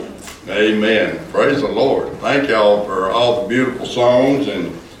Amen. Praise the Lord. Thank y'all for all the beautiful songs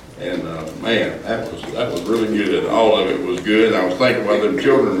and man, that was really good. All of it was good. I was thinking what them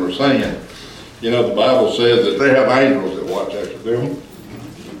children were singing. You know, the Bible says that they have angels that watch after them.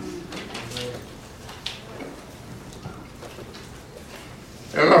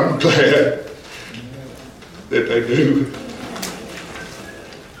 And I'm glad that they do.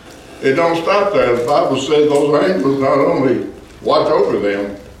 It don't stop there. The Bible says those angels not only watch over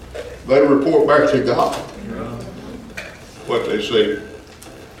them, they report back to God what they see.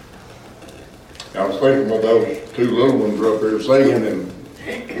 I was thinking of those two little ones up there singing,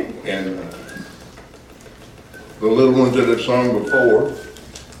 and the little ones that had sung before,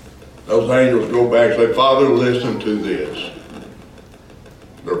 those angels go back and say, Father, listen to this.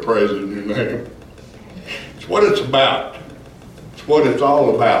 They're praising your name. It's what it's about. It's what it's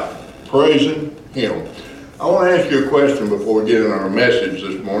all about. Praising Him. I want to ask you a question before we get in our message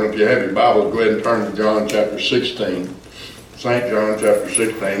this morning. If you have your Bibles, go ahead and turn to John chapter 16. St. John chapter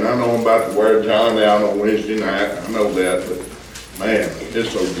 16. I know I'm about to wear John out on Wednesday night. I know that, but man,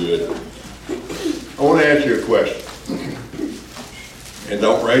 it's so good. I want to ask you a question. And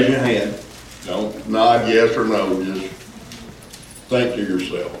don't raise your hand. Don't nod yes or no. Just think to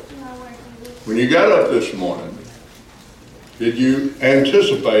yourself. When you got up this morning, did you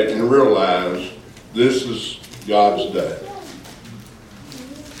anticipate and realize this is God's day?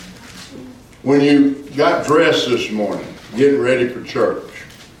 When you got dressed this morning, getting ready for church,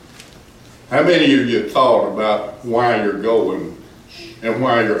 how many of you thought about why you're going and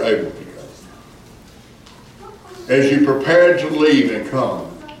why you're able to go? As you prepared to leave and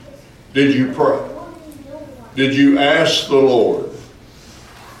come, did you pray? Did you ask the Lord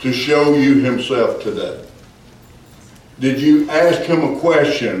to show you Himself today? Did you ask Him a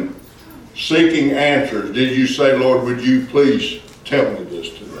question seeking answers? Did you say, Lord, would you please tell me this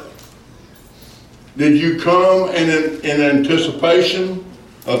today? Did you come in anticipation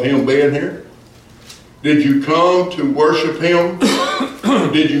of Him being here? Did you come to worship Him?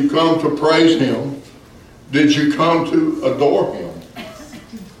 Did you come to praise Him? Did you come to adore Him?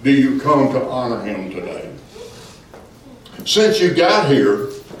 Do you come to honor Him today? Since you got here,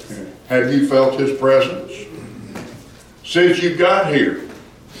 have you felt His presence? Since you got here,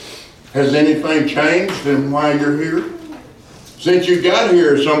 has anything changed in why you're here? Since you got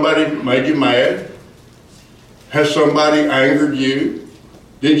here, has somebody made you mad? Has somebody angered you?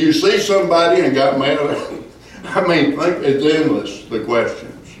 Did you see somebody and got mad? I mean, it's endless, the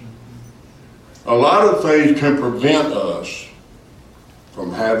questions. A lot of things can prevent us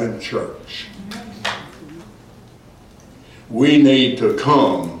from having church. We need to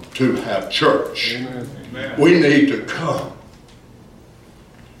come to have church. Amen. We need to come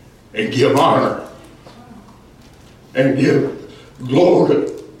and give honor and give glory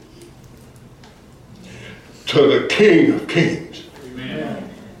to the King of Kings. Amen.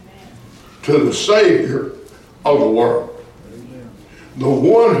 To the Savior of the world. Amen. The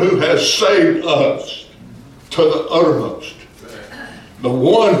one who has saved us to the uttermost. The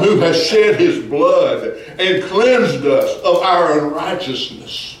one who has shed His blood and cleansed us of our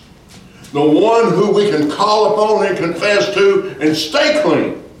unrighteousness. The one who we can call upon and confess to and stay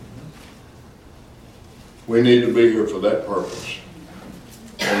clean. We need to be here for that purpose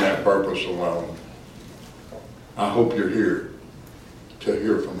and that purpose alone. I hope you're here to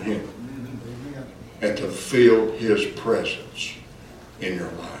hear from Him and to feel His presence in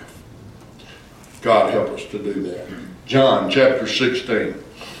your life. God help us to do that. John chapter 16,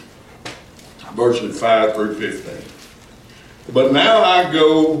 verses 5 through 15. But now I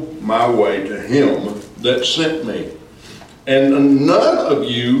go my way to Him that sent me, and none of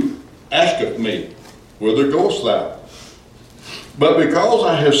you asketh me, whither goest thou? But because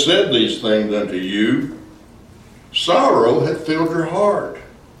I have said these things unto you, sorrow hath filled your heart.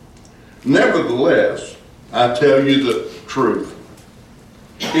 Nevertheless, I tell you the truth.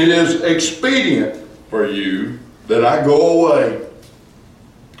 It is expedient for you that I go away.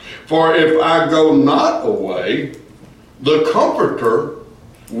 For if I go not away, the Comforter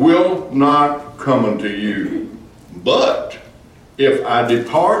will not come unto you. But if I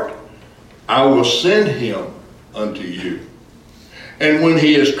depart, I will send Him unto you. And when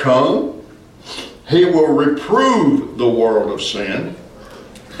He is come, He will reprove the world of sin,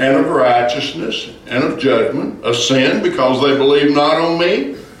 and of righteousness, and of judgment. Of sin, because they believe not on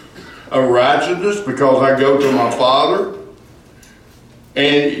me. Of righteousness, because I go to my Father,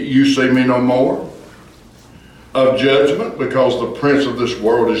 and you see me no more. Of judgment, because the prince of this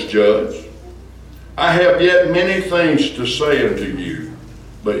world is judged. I have yet many things to say unto you,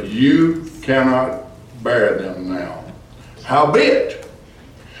 but you cannot bear them now. Howbeit,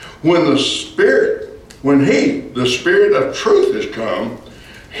 When the Spirit of truth is come,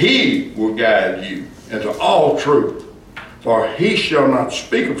 he will guide you into all truth. For he shall not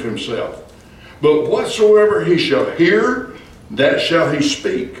speak of himself, but whatsoever he shall hear, that shall he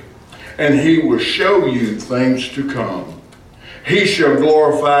speak. And he will show you things to come. He shall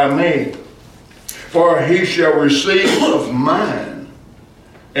glorify me, for he shall receive of mine,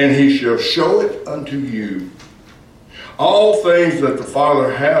 and he shall show it unto you. All things that the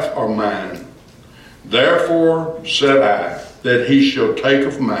Father hath are mine. Therefore said I, that he shall take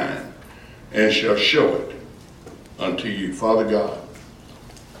of mine, and shall show it unto you. Father God,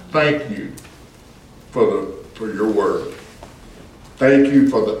 thank you for your word. Thank you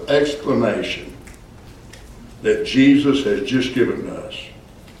for the explanation that Jesus has just given us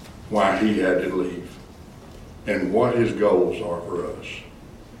why he had to leave and what his goals are for us.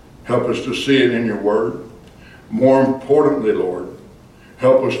 Help us to see it in your word. More importantly, Lord,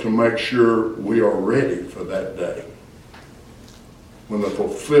 help us to make sure we are ready for that day when the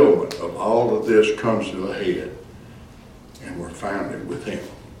fulfillment of all of this comes to a head and we're founded with him.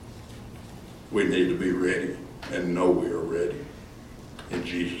 We need to be ready and know we are ready. In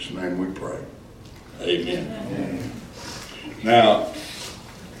Jesus' name we pray. Amen. Amen. Now,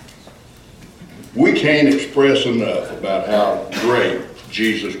 we can't express enough about how great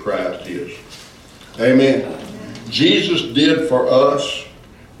Jesus Christ is. Amen. Jesus did for us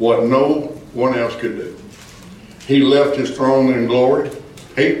what no one else could do. He left his throne in glory.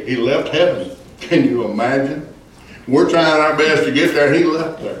 He left heaven. Can you imagine? We're trying our best to get there. He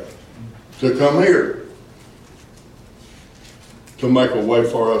left there to come here to make a way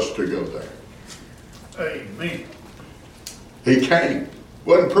for us to go there. Amen. He came.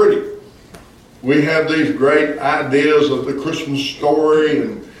 Wasn't pretty. We have these great ideas of the Christmas story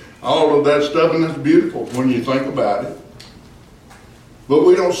and all of that stuff, and it's beautiful when you think about it. But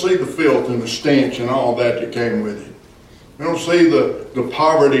we don't see the filth and the stench and all that came with it. We don't see the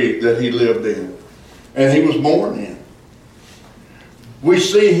poverty that he lived in and he was born in. We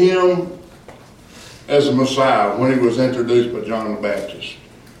see him as a Messiah when he was introduced by John the Baptist.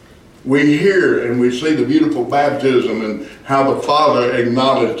 We hear and we see the beautiful baptism and how the Father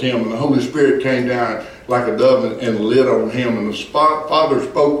acknowledged him and the Holy Spirit came down like a dove and lit on him, and the Father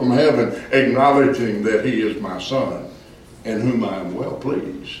spoke from heaven acknowledging that he is my Son in whom I am well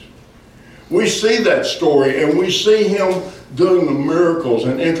pleased. We see that story and we see him doing the miracles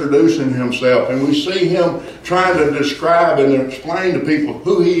and introducing himself, and we see him trying to describe and explain to people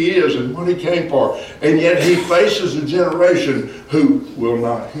who he is and what he came for, and yet he faces a generation who will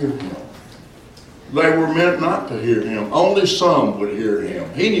not hear him. They were meant not to hear him. Only some would hear him.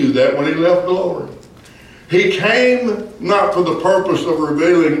 He knew that when he left glory. He came not for the purpose of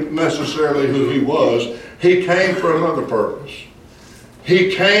revealing necessarily who he was. He came for another purpose.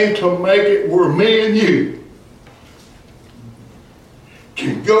 He came to make it where me and you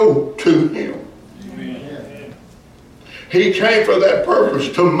can go to him. Amen. He came for that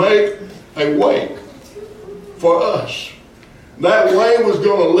purpose, to make a way for us. That way was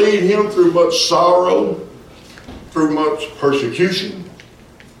going to lead him through much sorrow, through much persecution.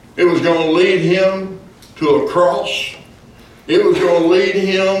 It was going to lead him to a cross. It was going to lead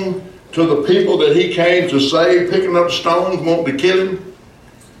him to the people that he came to save, picking up stones, wanting to kill him.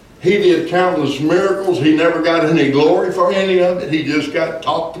 He did countless miracles. He never got any glory for any of it. He just got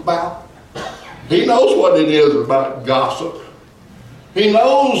talked about. He knows what it is about gossip. He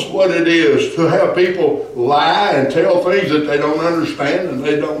knows what it is to have people lie and tell things that they don't understand and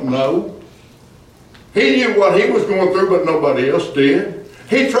they don't know. He knew what he was going through, but nobody else did.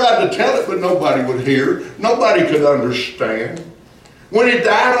 He tried to tell it, but nobody would hear. Nobody could understand. When he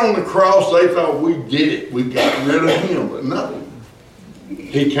died on the cross, they thought, we did it. We got rid of him. But no.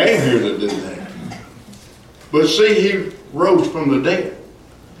 He came here to do that. But see, he rose from the dead.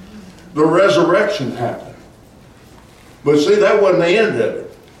 The resurrection happened. But see, that wasn't the end of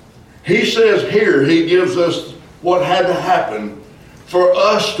it. He says here, he gives us what had to happen for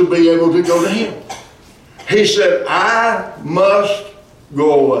us to be able to go to him. He said, I must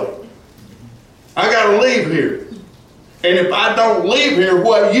go away. I got to leave here. And if I don't leave here,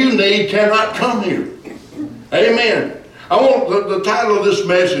 what you need cannot come here. Amen. I want the title of this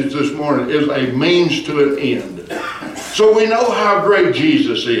message this morning is A Means to an End. So we know how great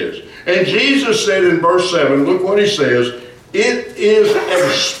Jesus is. And Jesus said in verse 7, look what he says, it is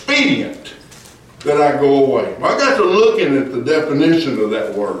expedient that I go away. Well, I got to looking at the definition of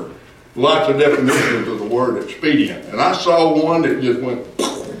that word. Lots of definitions of the word expedient. And I saw one that just went,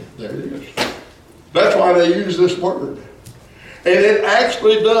 there it is. That's why they use this word. And it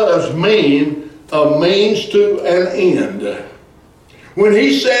actually does mean a means to an end. When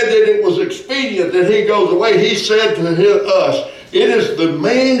he said that it was expedient that he goes away, he said to us, it is the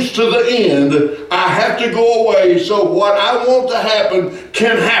means to the end. I have to go away so what I want to happen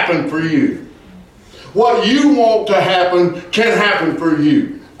can happen for you. What you want to happen can happen for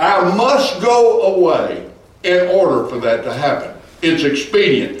you. I must go away in order for that to happen. It's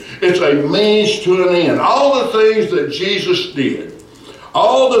expedient. It's a means to an end. All the things that Jesus did,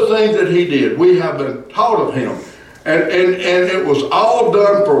 all the things that he did, we have been taught of him. And it was all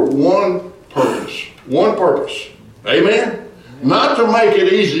done for one purpose. One purpose. Amen? Not to make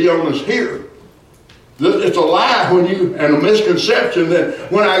it easy on us here. It's a lie and a misconception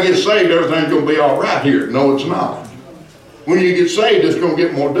that when I get saved, everything's going to be all right here. No, it's not. When you get saved, it's going to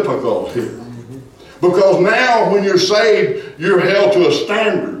get more difficult here. Because now when you're saved, you're held to a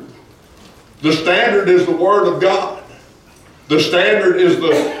standard. The standard is the Word of God. The standard is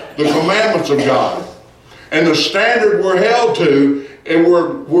the commandments of God. And the standard we're held to, and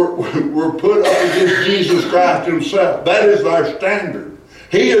we're put up against Jesus Christ himself. That is our standard.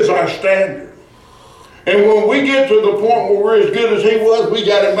 He is our standard. And when we get to the point where we're as good as he was, we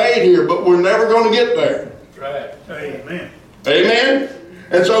got it made here, but we're never going to get there. Right. Amen. Amen?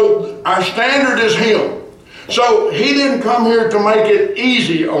 And so our standard is him. So he didn't come here to make it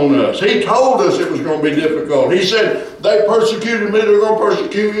easy on us. He told us it was going to be difficult. He said, they persecuted me, they're going to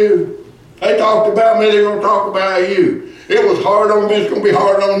persecute you. They talked about me, they're going to talk about you. It was hard on me, it's going to be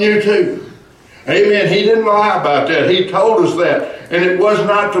hard on you too. Amen. He didn't lie about that. He told us that. And it was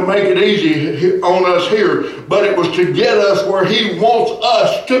not to make it easy on us here, but it was to get us where he wants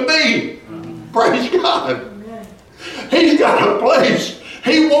us to be. Praise God. He's got a place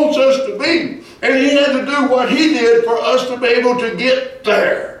he wants us to be. And he had to do what he did for us to be able to get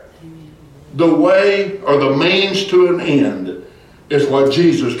there. The way or the means to an end is what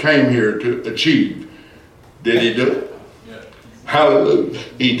Jesus came here to achieve. Did he do it? Yeah. Hallelujah.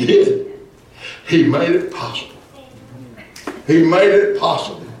 He did. He made it possible. He made it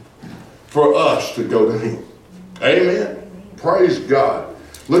possible for us to go to him. Amen. Praise God.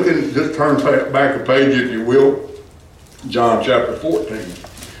 Just turn back a page if you will. John chapter 14.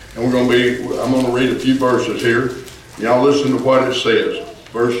 And I'm going to read a few verses here. Y'all listen to what it says.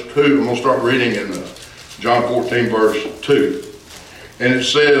 Verse 2, I'm going to start reading in John 14 verse 2. And it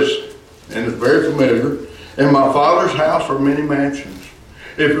says, and it's very familiar, in my Father's house are many mansions.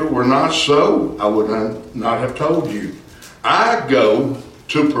 If it were not so, I would not have told you. I go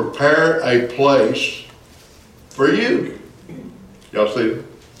to prepare a place for you. Y'all see that?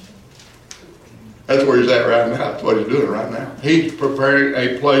 That's where he's at right now. That's what he's doing right now. He's preparing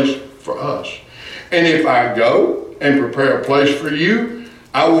a place for us. And if I go and prepare a place for you,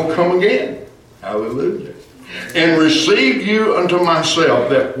 I will come again. Hallelujah. And receive you unto myself,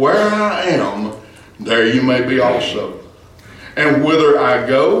 that where I am, there you may be also. And whither I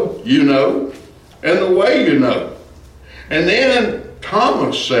go, you know, and the way you know. And then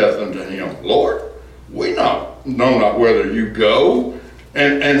Thomas saith unto him, Lord, we know not whither you go,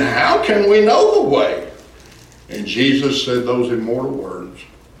 and how can we know the way? And Jesus said those immortal words,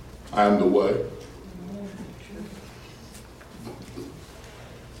 I am the way.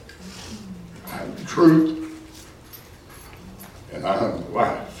 I am the truth, and I am the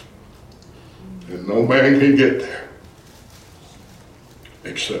life. And no man can get there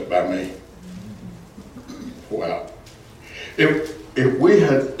except by me. Wow. If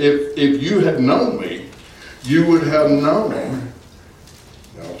you had known me, you would have known.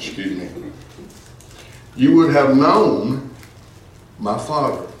 You would have known my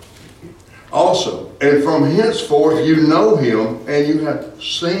Father also. And from henceforth you know him, and you have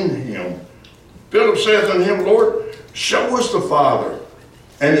seen him. Philip saith unto him, Lord, show us the Father,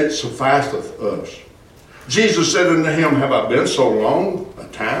 and it sufficeth us. Jesus said unto him, have I been so long a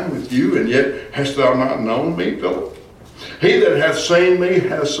time with you, and yet hast thou not known me, Philip? He that hath seen me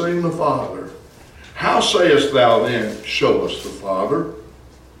hath seen the Father. How sayest thou then, show us the Father?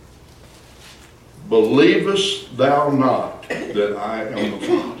 Believest thou not that I am the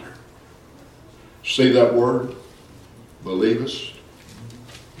Father? See that word? Believest?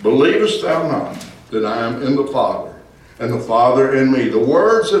 Believest thou not that I am in the Father, and the Father in me? The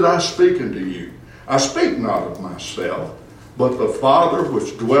words that I speak unto you, I speak not of myself, but the Father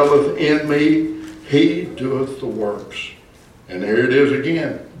which dwelleth in me, he doeth the works. And here it is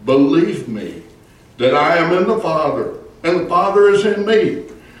again. Believe me that I am in the Father, and the Father is in me.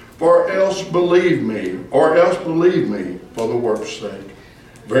 For else believe me, or else believe me for the work's sake.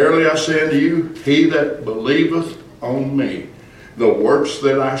 Verily I say unto you, he that believeth on me, the works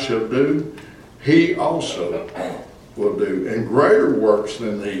that I shall do, he also will do. And greater works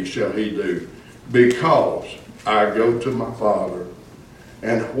than these shall he do, because I go to my Father.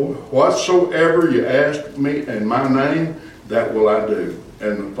 And whatsoever you ask me in my name, that will I do.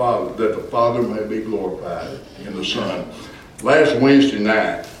 And that the Father may be glorified in the Son. Last Wednesday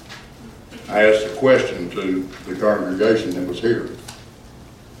night, I asked a question to the congregation that was here.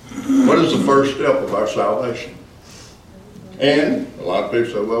 What is the first step of our salvation? And a lot of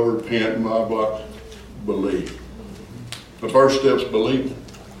people say, well, repent, blah, blah. Believe. The first step's believing.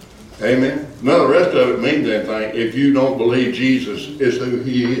 Amen? None of the rest of it means anything if you don't believe Jesus is who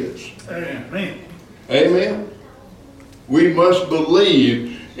he is. Amen. Amen? We must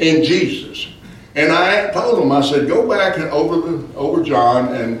believe in Jesus. And I told them, I said, go back and over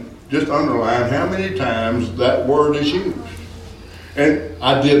John and just underline how many times that word is used. And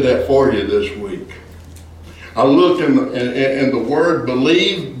I did that for you this week. I looked in the word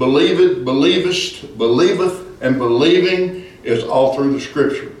believe, believeth, believest, believeth, and believing is all through the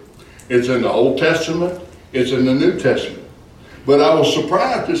Scripture. It's in the Old Testament. It's in the New Testament. But I was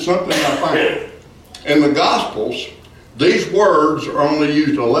surprised at something I found. In the Gospels, these words are only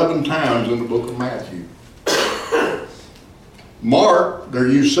used 11 times in the book of Matthew. Mark, they're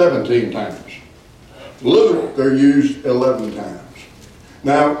used 17 times. Luke, they're used 11 times.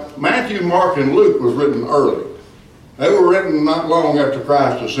 Now, Matthew, Mark, and Luke was written early. They were written not long after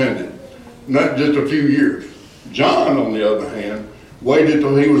Christ ascended, not just a few years. John, on the other hand, waited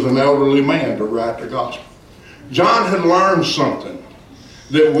till he was an elderly man to write the gospel. John had learned something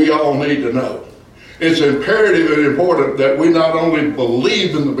that we all need to know. It's imperative and important that we not only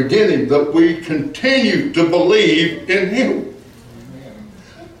believe in the beginning, but we continue to believe in him.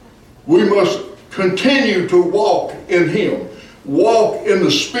 We must continue to walk in him. Walk in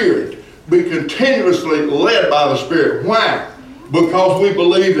the Spirit. Be continuously led by the Spirit. Why? Because we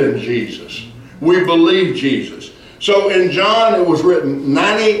believe in Jesus. We believe Jesus. So in John it was written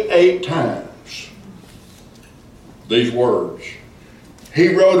 98 times. These words.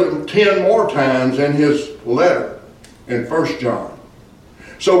 He wrote them 10 more times in his letter in 1 John.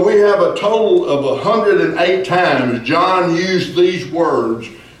 So we have a total of 108 times John used these words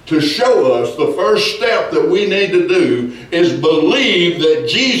to show us the first step that we need to do is believe that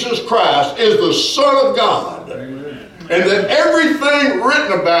Jesus Christ is the Son of God. Amen. And that everything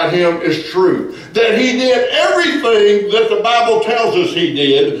written about him is true. That he did everything that the Bible tells us he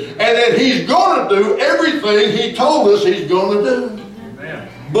did. And that he's going to do everything he told us he's going to do. Amen.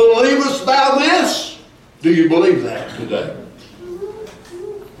 Believest thou this? Do you believe that today?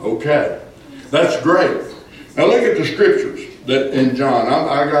 Okay. That's great. Now look at the scriptures. That in John,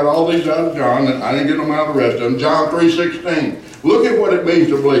 I got all these out of John, and I didn't get them out of the rest of them. John 3:16. Look at what it means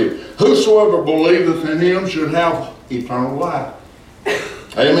to believe. Whosoever believeth in him should have eternal life.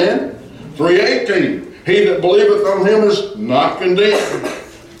 Amen? 3:18. He that believeth on him is not condemned.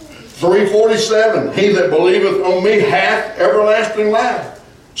 3:47. He that believeth on me hath everlasting life.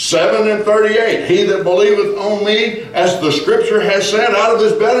 7:38. He that believeth on me, as the scripture has said, out of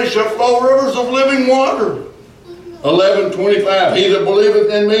his belly shall flow rivers of living water. 11:25. He that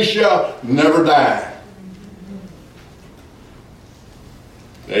believeth in me shall never die.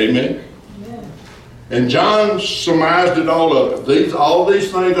 Amen. And John surmised it all up. All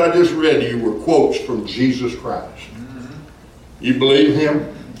these things I just read to you were quotes from Jesus Christ. You believe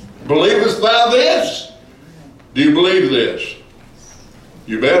him? Believest thou this? Do you believe this?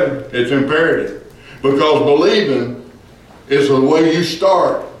 You better. It's imperative. Because believing is the way you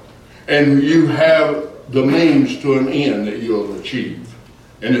start, and you have the means to an end that you'll achieve.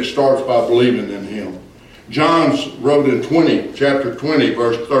 And it starts by believing in him. John wrote in chapter 20,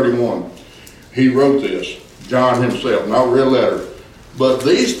 verse 31. He wrote this, John himself, not a real letter. But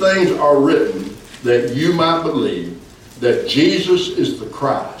these things are written that you might believe that Jesus is the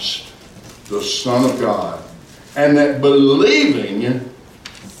Christ, the Son of God, and that believing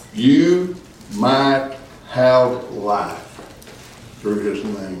you might have life through his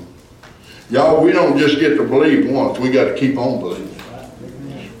name. Y'all, we don't just get to believe once. We got to keep on believing.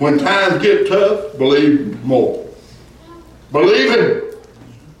 When times get tough, believe more. Believe him.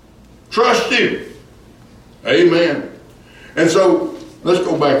 Trust him. Amen. And so, let's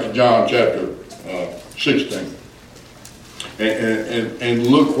go back to John chapter 16. And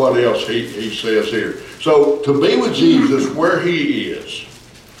look what else he says here. So, to be with Jesus where he is,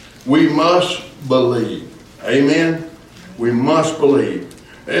 we must believe. Amen? We must believe.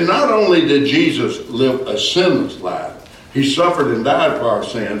 And not only did Jesus live a sinless life, he suffered and died for our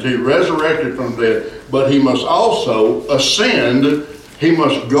sins. He resurrected from the dead, but he must also ascend. He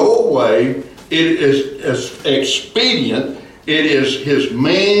must go away. It is expedient. It is his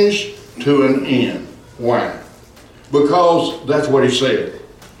means to an end. Why? Because that's what he said.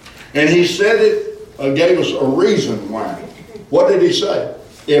 And he said it, gave us a reason why. What did he say?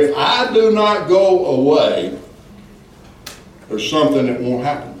 if I do not go away, there's something that won't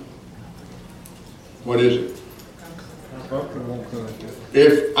happen. What is it?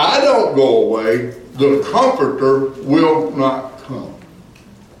 If I don't go away, the Comforter will not come.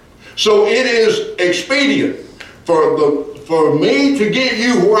 So it is expedient for me to get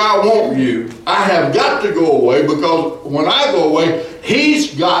you where I want you. I have got to go away, because when I go away,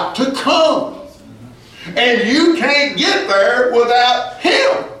 He's got to come. And you can't get there without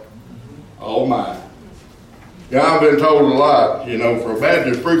Him. Oh my. Yeah, I've been told a lot, for a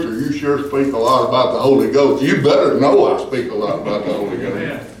Baptist preacher, you sure speak a lot about the Holy Ghost. You better know I speak a lot about the Holy Ghost.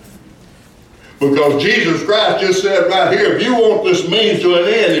 Amen. Because Jesus Christ just said right here, if you want this means to an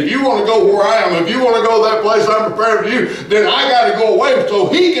end, if you want to go where I am, if you want to go that place I'm prepared for you, then I got to go away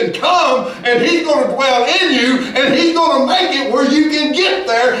so He can come and He's going to dwell in you and He's going to make it where you can get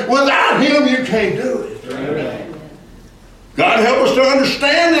there. Without Him, you can't do it. Amen. God help us to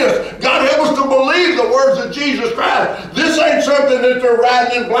understand this. God help us to believe the words of Jesus Christ. This ain't something that they're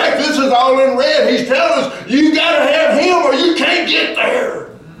writing in black. This is all in red. He's telling us, you got to have Him or you can't get there.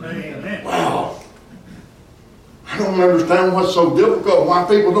 Amen. Wow. I don't understand what's so difficult, why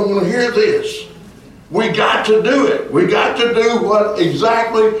people don't want to hear this. We got to do it. We got to do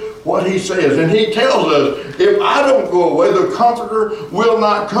exactly what He says. And He tells us, if I don't go away, the Comforter will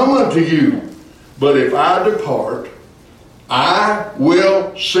not come unto you. But if I depart, I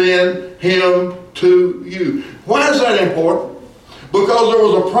will send Him to you. Why is that important? Because there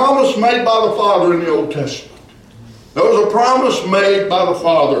was a promise made by the Father in the Old Testament. There was a promise made by the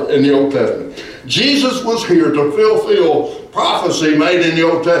Father in the Old Testament. Jesus was here to fulfill prophecy made in the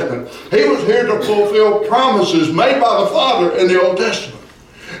Old Testament. He was here to fulfill promises made by the Father in the Old Testament.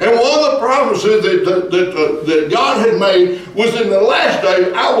 And one of the promises that God had made was, in the last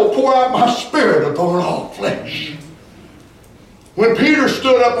days, I will pour out my Spirit upon all flesh. When Peter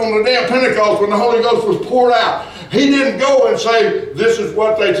stood up on the day of Pentecost, when the Holy Ghost was poured out, he didn't go and say, this is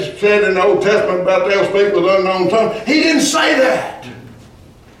what they said in the Old Testament about they'll speak with unknown tongues. He didn't say that.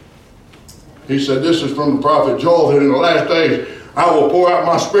 He said, this is from the prophet Joel, that in the last days I will pour out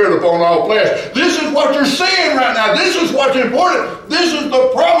my Spirit upon all flesh. This is what you're seeing right now. This is what's important. This is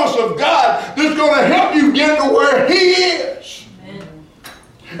the promise of God that's going to help you get to where He is. Amen.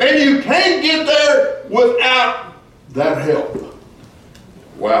 And you can't get there without that help.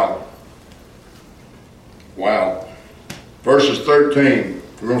 Wow. Wow. Verses 13.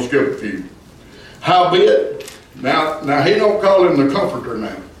 We're going to skip a few. Howbeit, now He don't call Him the Comforter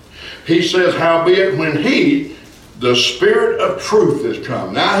now. He says, howbeit, when He, the Spirit of truth, is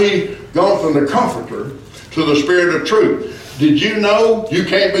come. Now He's gone from the Comforter to the Spirit of truth. Did you know you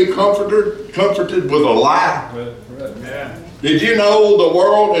can't be comforted with a lie? Yeah. Did you know the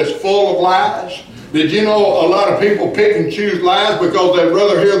world is full of lies? Did you know a lot of people pick and choose lies because they'd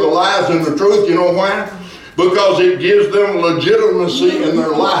rather hear the lies than the truth? You know why? Because it gives them legitimacy in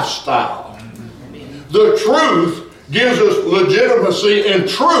their lifestyle. The truth gives us legitimacy in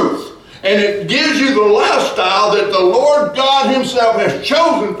truth. And it gives you the lifestyle that the Lord God Himself has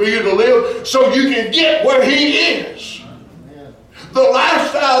chosen for you to live so you can get where He is. The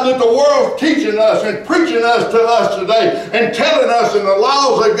lifestyle that the world's teaching us and preaching us to us today and telling us in the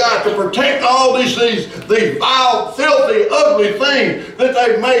laws they've got to protect all these vile, filthy, ugly things that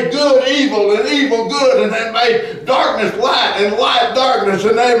they've made good evil and evil good, and they've made darkness light and light darkness,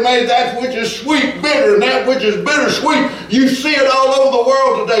 and they've made that which is sweet bitter and that which is bitter sweet. You see it all over the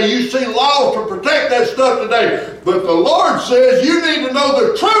world today. You see laws to protect that stuff today. But the Lord says you need to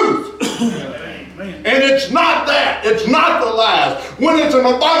know the truth. And it's not that. It's not the lies. When it's an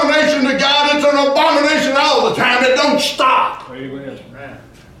abomination to God, it's an abomination all the time. It don't stop. Amen.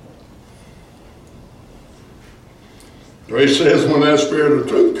 So He says when that Spirit of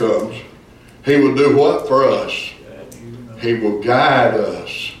truth comes, He will do what for us? He will guide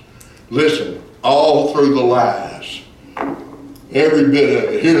us. Listen, all through the lies. Every bit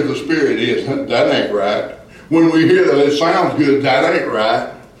of it. Here the Spirit is. That ain't right. When we hear that it sounds good, that ain't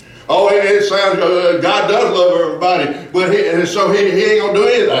right. Oh, it sounds good. God does love everybody, but He ain't going to do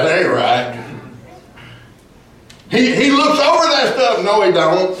anything. That ain't right. He looks over that stuff. No, He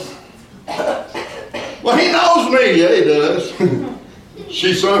don't. Well, He knows me. Yeah, He does.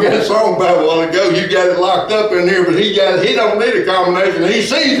 She sung that song about a while ago. You got it locked up in here, but He don't need a combination. He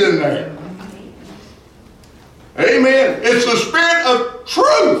sees in there. Amen. It's the Spirit of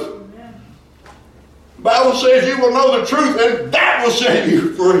truth. The Bible says you will know the truth, and that will set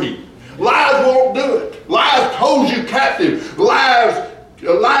you free. Lies won't do it. Lies hold you captive.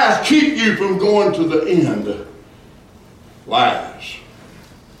 Lies keep you from going to the end. Lies.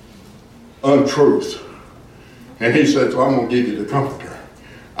 Untruth. And He said, so I'm going to give you the Comforter.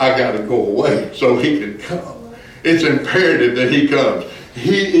 I got to go away so he can come. It's imperative that he comes.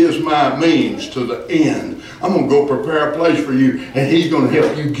 He is my means to the end. I'm going to go prepare a place for you, and he's going to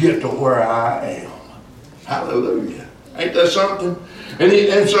help you get to where I am. Hallelujah. Ain't that something?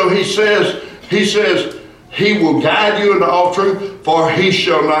 And so he says, he will guide you into all truth, for he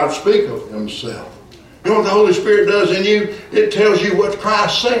shall not speak of himself. You know what the Holy Spirit does in you? It tells you what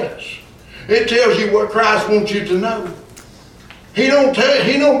Christ says. It tells you what Christ wants you to know. He don't care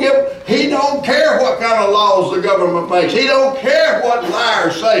what kind of laws the government makes. He don't care what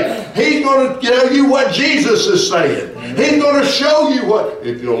liars say. He's going to tell you what Jesus is saying. He's going to show you what,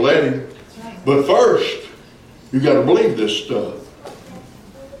 if you'll let him. But first, you got to believe this stuff.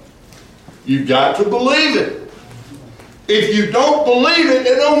 You've got to believe it. If you don't believe it,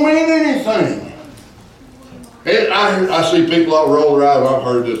 it don't mean anything. And I see people all roll their eyes. I've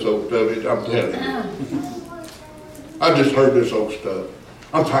heard this old stuff. I'm telling you. I've just heard this old stuff.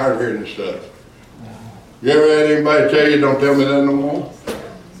 I'm tired of hearing this stuff. You ever had anybody tell you, don't tell me that no more?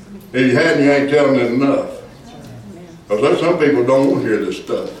 If you hadn't, you ain't telling it enough. Because some people don't want to hear this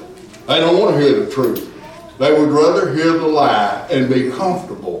stuff. They don't want to hear the truth. They would rather hear the lie and be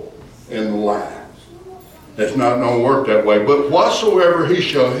comfortable in the lie. It's not going to work that way. But whatsoever he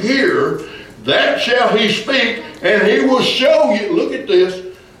shall hear, that shall he speak, and he will show you. Look at this.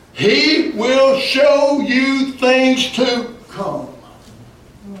 He will show you things to come.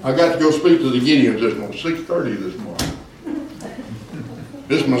 I got to go speak to the Gideons this morning, 6:30 this morning.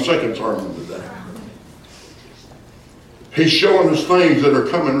 This is my second sermon today. He's showing us things that are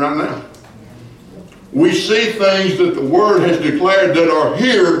coming right now. We see things that the Word has declared that are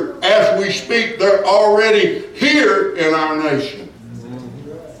here as we speak. They're already here in our nation.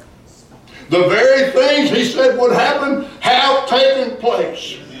 The very things he said would happen have taken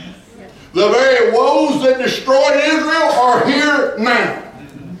place. The very woes that destroyed Israel are here now.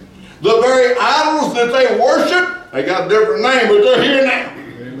 The very idols that they worship, they got a different name, but they're here now.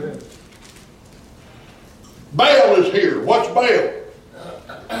 Amen. Baal is here. What's Baal?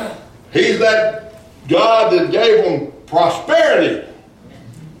 He's that God that gave them prosperity.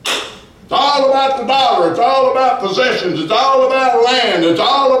 It's all about the dollar. It's all about possessions. It's all about land. It's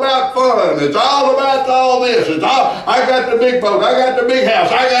all about fun. It's all about all this. I got the big boat. I got the big house.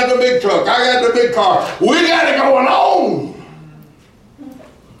 I got the big truck. I got the big car. We got it going on.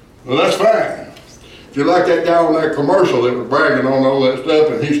 Well, that's fine. If you're like that guy on that commercial that was bragging on all that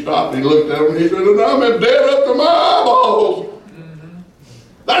stuff, and he stopped and he looked at him and he said, I'm in debt up to my eyeballs.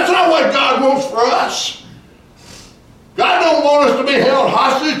 That's not what God wants for us. God don't want us to be held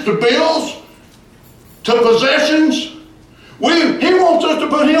hostage to bills, to possessions. He wants us to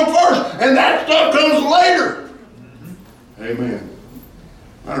put him first, and that stuff comes later. Amen.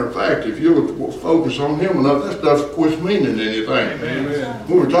 Matter of fact, if you focus on him enough, that stuff quits meaning anything. Amen.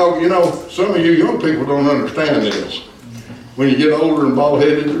 We were talking, some of you young people don't understand this. When you get older and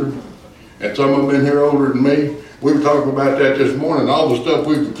bald-headed, and some of them in here older than me, we were talking about that this morning. All the stuff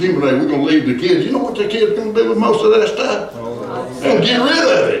we've accumulated, we're going to leave the kids. You know what the kids are going to do with most of that stuff? They're going to get rid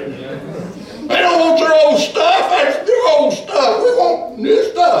of it. They don't want their old stuff. That's their old stuff. We want new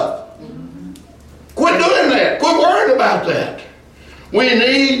stuff. Quit doing that. Quit worrying about that. We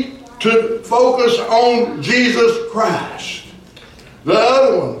need to focus on Jesus Christ. The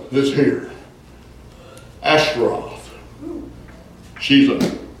other one is here. Ashtaroth. She's a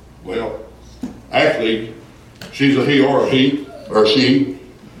he or a he or she.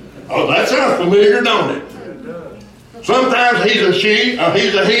 Oh, that sounds familiar, don't it? Sometimes he's a she, or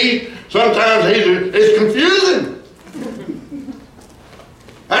he's a he. Sometimes it's confusing.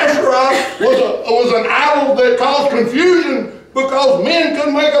 Ashtaroth was an idol that caused confusion because men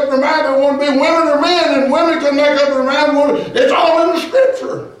couldn't make up their mind they want to be women or men, and women couldn't make up their mind. It's all in the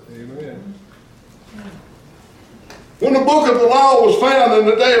Scripture. Amen. When the book of the law was found in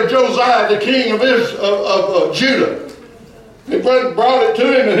the day of Josiah, the king of Judah, he brought it to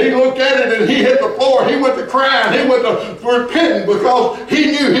him, and he looked at it, and he hit the floor. He went to crying. He went to repenting because he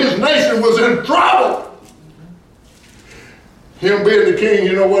knew his nation was in trouble. Him being the king,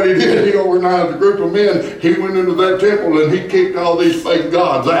 you know what he did? He organized a group of men. He went into that temple, and he kicked all these fake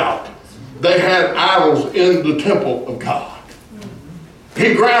gods out. They had idols in the temple of God.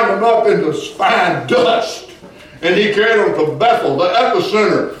 He ground them up into fine dust. And he carried them to Bethel, the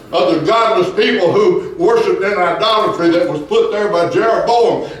epicenter of the godless people who worshipped in idolatry that was put there by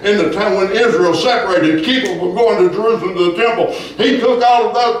Jeroboam in the time when Israel separated to keep them from going to Jerusalem to the temple. He took all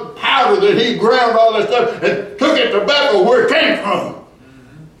of that powder that he ground all that stuff and took it to Bethel where it came from.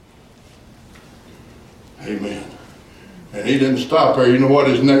 Amen. And he didn't stop there. You know what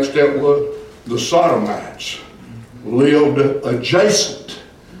his next step was? The Sodomites lived adjacent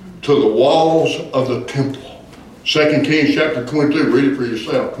to the walls of the temple. 2 Kings chapter 22, read it for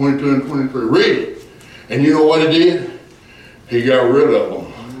yourself, 22 and 23, read it. And you know what he did? He got rid of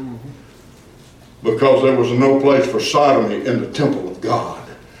them. Because there was no place for sodomy in the temple of God.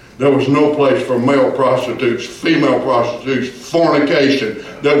 There was no place for male prostitutes, female prostitutes, fornication.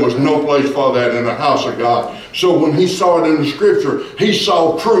 There was no place for that in the house of God. So when he saw it in the scripture, he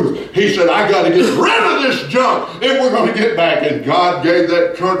saw truth. He said, I got to get rid of this junk if we're going to get back. And God gave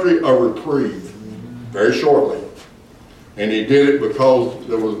that country a reprieve very shortly. And he did it because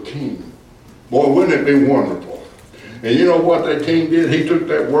there was a king. Boy, wouldn't it be wonderful? And you know what that king did? He took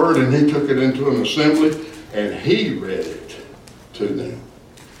that word and he took it into an assembly and he read it to them.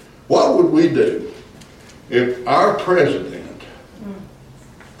 What would we do if our president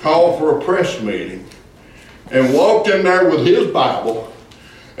called for a press meeting and walked in there with his Bible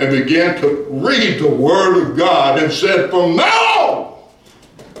and began to read the Word of God and said, from now on,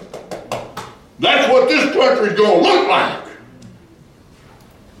 that's what this country's going to look like?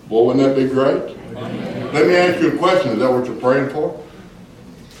 Boy, wouldn't that be great? Amen. Let me ask you a question. Is that what you're praying for?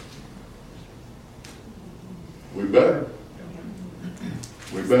 We better.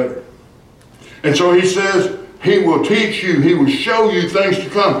 We better. And so he says, he will teach you, he will show you things to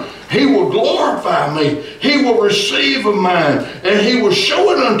come. He will glorify me. He will receive of mine, and he will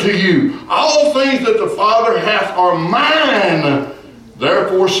show it unto you. All things that the Father hath are mine.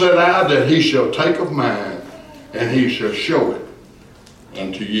 Therefore said I that he shall take of mine, and he shall show it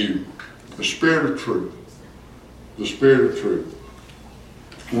unto you. The Spirit of truth. The Spirit of truth.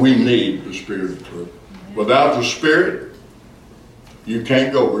 We need the Spirit of truth. Without the Spirit, you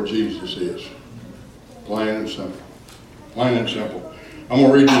can't go where Jesus is. Plain and simple. Plain and simple. I'm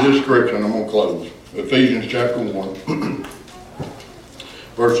going to read you this scripture and I'm going to close. Ephesians chapter 1,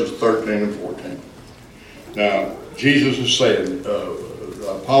 verses 13 and 14. Now, Jesus is saying,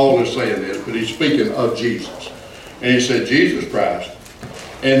 Paul is saying this, but he's speaking of Jesus. And he said, Jesus Christ,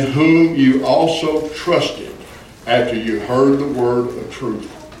 in whom you also trusted after you heard the word of truth,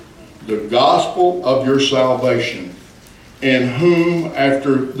 the gospel of your salvation, in whom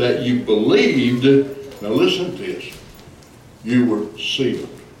after that you believed, now listen to this, you were sealed.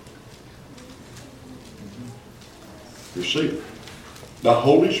 You're sealed. The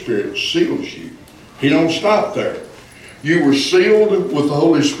Holy Spirit seals you. He don't stop there. You were sealed with the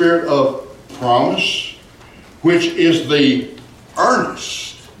Holy Spirit of promise, which is the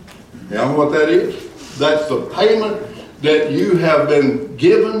earnest. You know what that is? That's the payment that you have been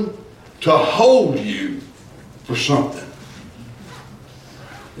given to hold you for something.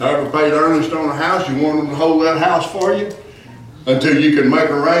 You ever paid earnest on a house? You want them to hold that house for you until you can make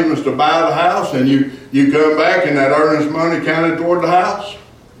arrangements to buy the house, and you come back and that earnest money counted toward the house?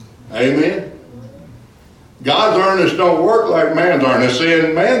 Amen? God's earnest don't work like man's earnest. See,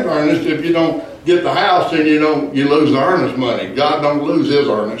 in man's earnest, if you don't get the house, then you lose the earnest money. God don't lose his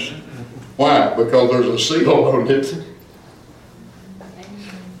earnest. Why? Because there's a seal on it.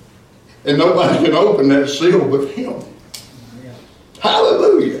 And nobody can open that seal but him.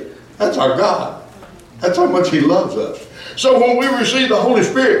 Hallelujah. That's our God. That's how much he loves us. So when we receive the Holy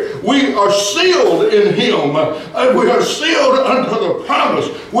Spirit, we are sealed in him. And we are sealed under the promise,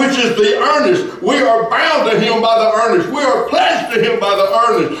 which is the earnest. We are bound to him by the earnest. We are pledged to him by the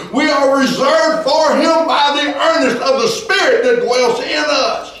earnest. We are reserved for him by the earnest of the Spirit that dwells in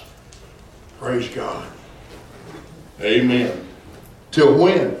us. Praise God. Amen. Till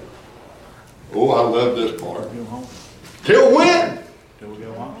when? Oh, I love this part. Till when? Till we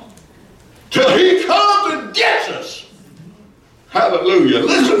go home. Till he comes and gets us. Hallelujah.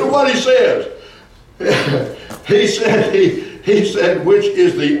 Listen to what he says. He said, which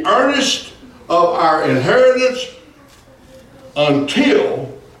is the earnest of our inheritance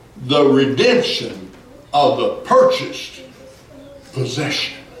until the redemption of the purchased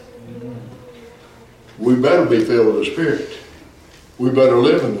possession. We better be filled with the Spirit. We better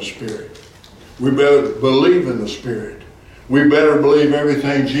live in the Spirit. We better believe in the Spirit. We better believe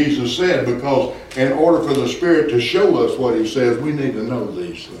everything Jesus said, because in order for the Spirit to show us what he says, we need to know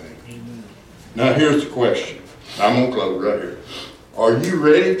these things. Amen. Now here's the question. I'm going to close right here. Are you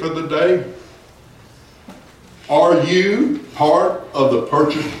ready for the day? Are you part of the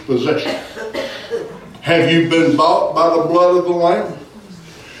purchased possession? Have you been bought by the blood of the Lamb?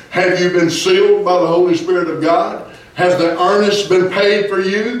 Have you been sealed by the Holy Spirit of God? Has the earnest been paid for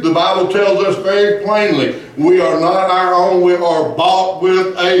you? The Bible tells us very plainly, we are not our own. We are bought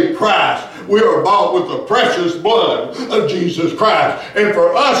with a price. We are bought with the precious blood of Jesus Christ. And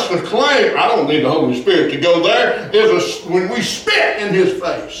for us to claim, I don't need the Holy Spirit to go there, is when we spit in his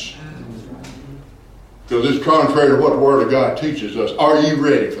face. Because it's contrary to what the Word of God teaches us. Are you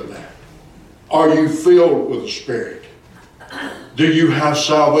ready for that? Are you filled with the Spirit? Do you have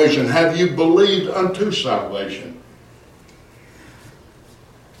salvation? Have you believed unto salvation?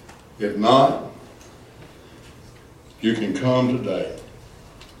 If not, you can come today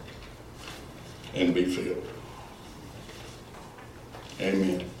and be filled.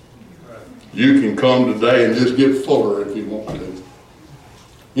 Amen. You can come today and just get fuller if you want to.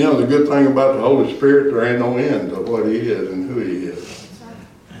 You know, the good thing about the Holy Spirit, there ain't no end to what He is and who He is.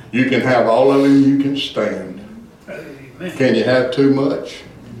 You can have all of Him, you can stand. Amen. Can you have too much?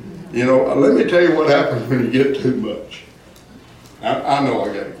 You know, let me tell you what happens when you get too much. I know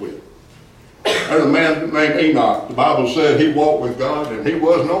I got to quit. There's a man named Enoch. The Bible said he walked with God and he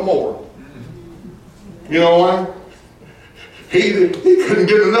was no more. You know why? He couldn't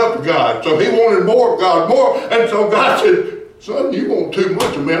get enough of God, so he wanted more of God, more. And so God said, son, you want too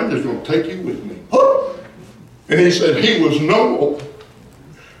much of me, I'm just going to take you with me. And he said he was no more,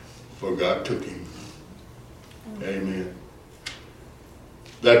 so God took him. Amen.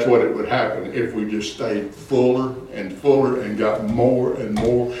 That's what it would happen if we just stayed fuller and fuller and got more and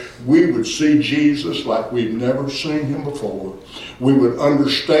more. We would see Jesus like we've never seen him before. We would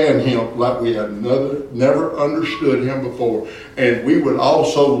understand him like we had never understood him before. And we would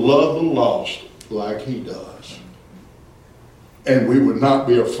also love the lost like he does. And we would not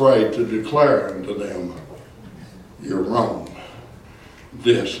be afraid to declare unto them, you're wrong.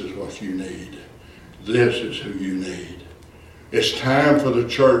 This is what you need. This is who you need. It's time for the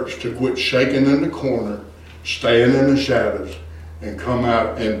church to quit shaking in the corner, staying in the shadows, and come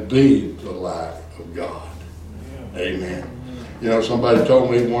out and be the light of God. Amen. You know, somebody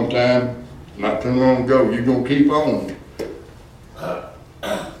told me one time, not too long ago, you're going to keep on.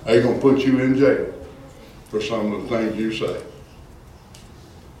 They're going to put you in jail for some of the things you say.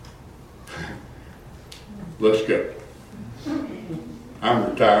 Let's go. I'm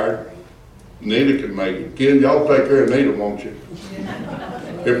retired. Nita can make it. Kid, y'all take care of Nita, won't you?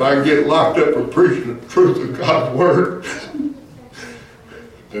 If I get locked up for preaching the truth of God's word,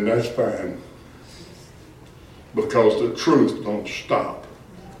 then that's fine. Because the truth don't stop.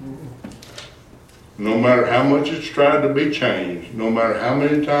 No matter how much it's tried to be changed, no matter how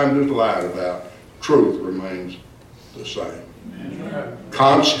many times it's lied about, truth remains the same.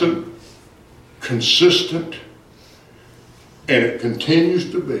 Constant, consistent, and it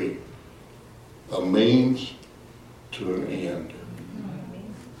continues to be a means to an end.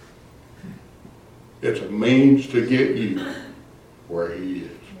 It's a means to get you where he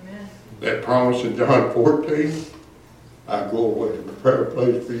is. Amen. That promise in John 14, I go away to prepare a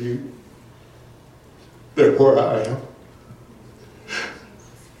place for you. That where I am,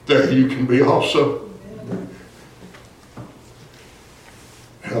 there you can be also.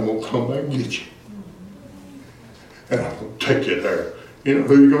 And I'm going to come back and get you. And I'm going to take you there. You know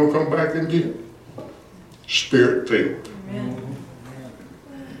who you're going to come back and get? Spirit-filled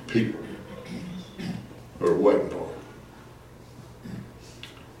people who are waiting for it.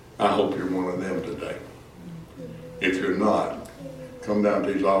 I hope you're one of them today. If you're not, come down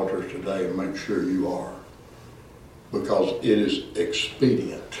to these altars today and make sure you are. Because it is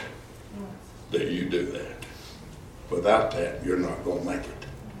expedient that you do that. Without that, you're not going to make it.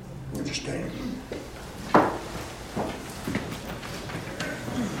 Would you stand?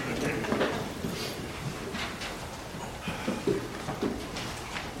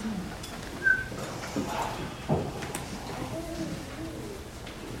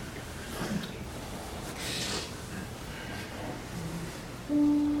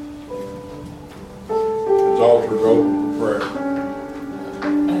 Altar's open for prayer.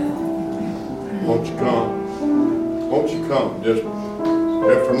 Won't you come? Won't you come? Just,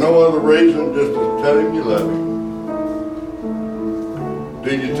 if for no other reason, just to tell him you love him. Do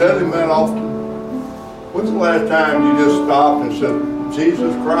you tell him that often? When's the last time you just stopped and said,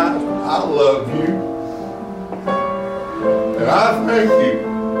 Jesus Christ, I love you. And I thank you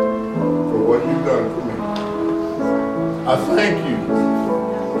for what you've done for me. I thank you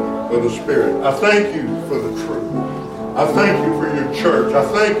for the Spirit. I thank you for the truth. I thank you for your church. I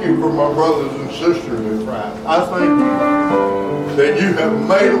thank you for my brothers and sisters in Christ. I thank you that you have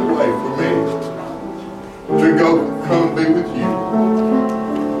made a way for me to come be with you.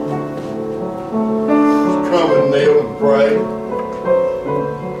 Just come and kneel and pray.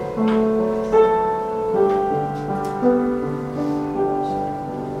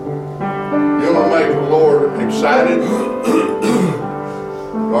 You want to make the Lord excited?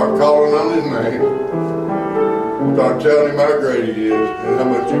 Start calling on his name. Start telling him how great he is and how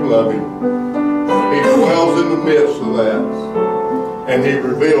much you love him. He dwells in the midst of that. And he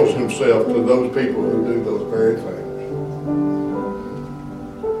reveals himself to those people who do those very things.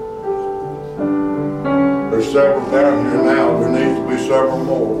 There's several down here now. There needs to be several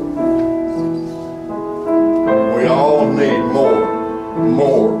more. We all need more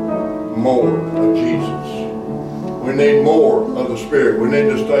of Jesus. We need more of the Spirit. We need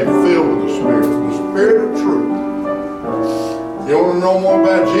to stay filled with the Spirit of truth. You want to know more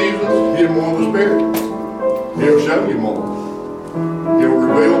about Jesus? Get more of the Spirit. He'll show you more. He'll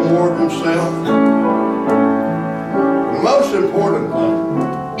reveal more of himself. The most important thing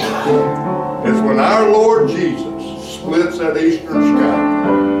is when our Lord Jesus splits that eastern sky.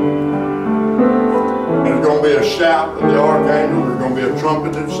 There's going to be a shout of the archangel. There's going to be a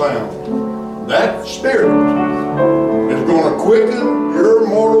trumpeted sound. That Spirit is going to quicken your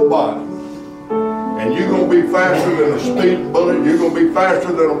mortal body. And you're going to be faster than a speeding bullet. You're going to be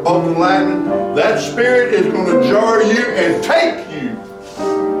faster than a bolt of lightning. That Spirit is going to jar you and take you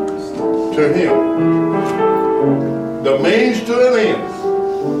to Him. The means to an end.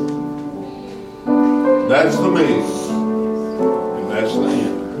 That's the means. And that's the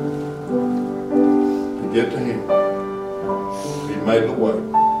end. To get to Him. He made the way.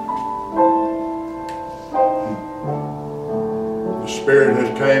 The Spirit has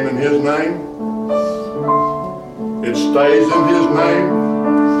came in His name. It stays in His name.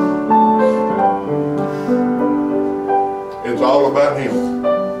 It's all about Him.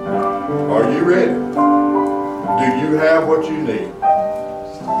 Are you ready? Do you have what you need?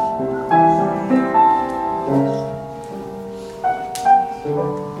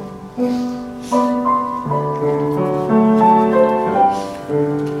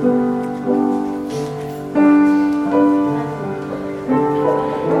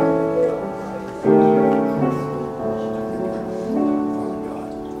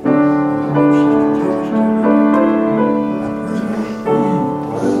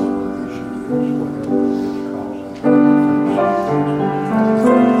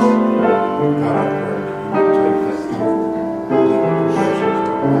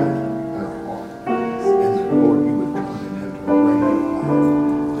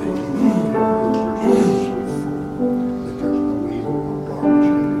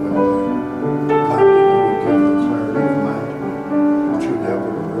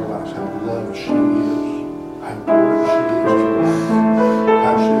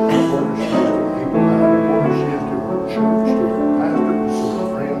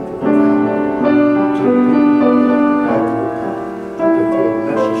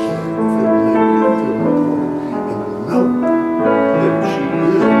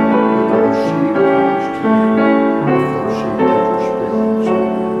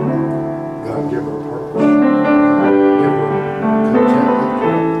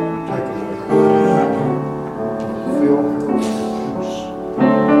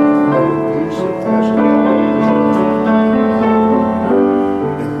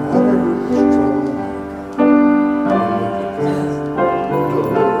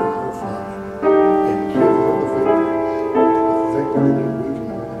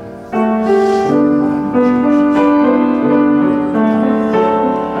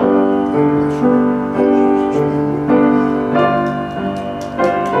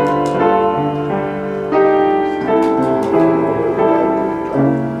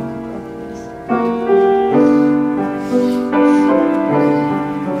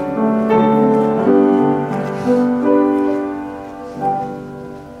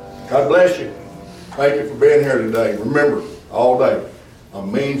 God bless you. Thank you for being here today. Remember, all day, a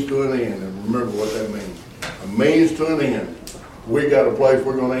means to an end. And remember what that means. A means to an end. We got a place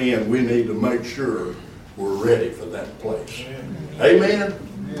we're going to end. We need to make sure we're ready for that place. Amen?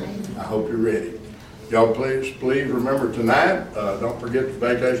 I hope you're ready. Y'all please remember tonight, don't forget the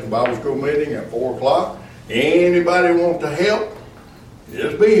Vacation Bible School meeting at 4 o'clock. Anybody want to help,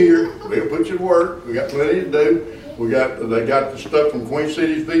 just be here. We'll put you to work. We got plenty to do. They got the stuff from Queen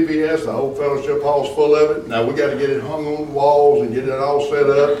City's VBS. The whole fellowship hall's full of it. Now we got to get it hung on the walls and get it all set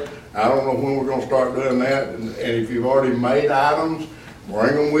up. I don't know when we're going to start doing that. And if you've already made items,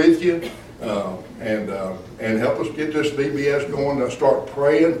 bring them with you and help us get this VBS going. To start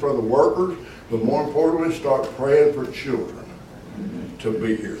praying for the workers, but more importantly, start praying for children to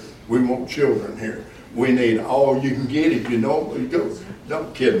be here. We want children here. We need all you can get. If you know, you go.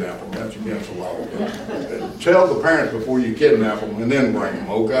 Don't kidnap them. That's against the law. Tell the parents before you kidnap them and then bring them,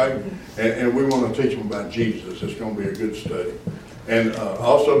 okay? And we want to teach them about Jesus. It's going to be a good study. And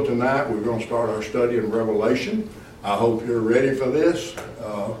also tonight, we're going to start our study in Revelation. I hope you're ready for this.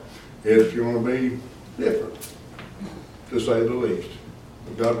 It's going to be different, to say the least.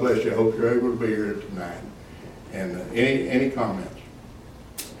 But God bless you. I hope you're able to be here tonight. And any comments?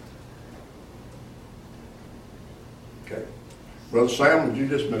 Okay. Brother Sam, would you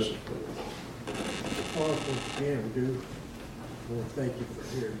dismiss us, please? Father, once again, we do want to thank you for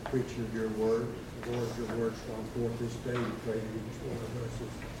hearing the preaching of your word. Lord, your word's gone forth this day. We pray that each one of us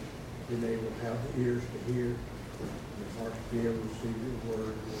has been able to have the ears to hear and the heart to be able to receive your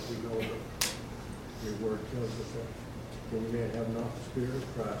word. Lord, we know that your word tells us that when a man have not the Spirit of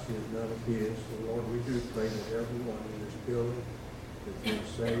Christ, he is none of his. So, Lord, we do pray that everyone in this building has been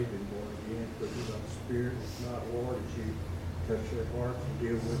saved and born again, because of the Spirit. If not, Lord, as you touch their hearts and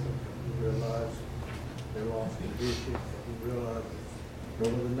deal with them, we realize their lost condition. We realize that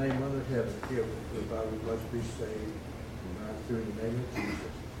no other name under heaven given whereby we must be saved, and not through the name of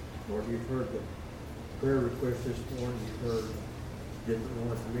Jesus. Lord, you've heard the prayer request this morning. You've heard different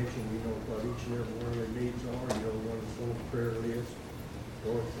ones mentioned. You know what each and every one of their needs are. You know one that's on the prayer list.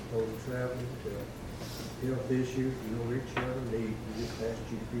 Lord, for those traveling to health issues, you know each and every need. We just ask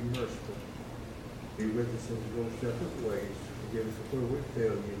you to be merciful. Be with us as we go separate ways. Forgive us for where we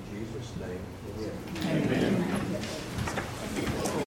fail you in Jesus' name. Amen.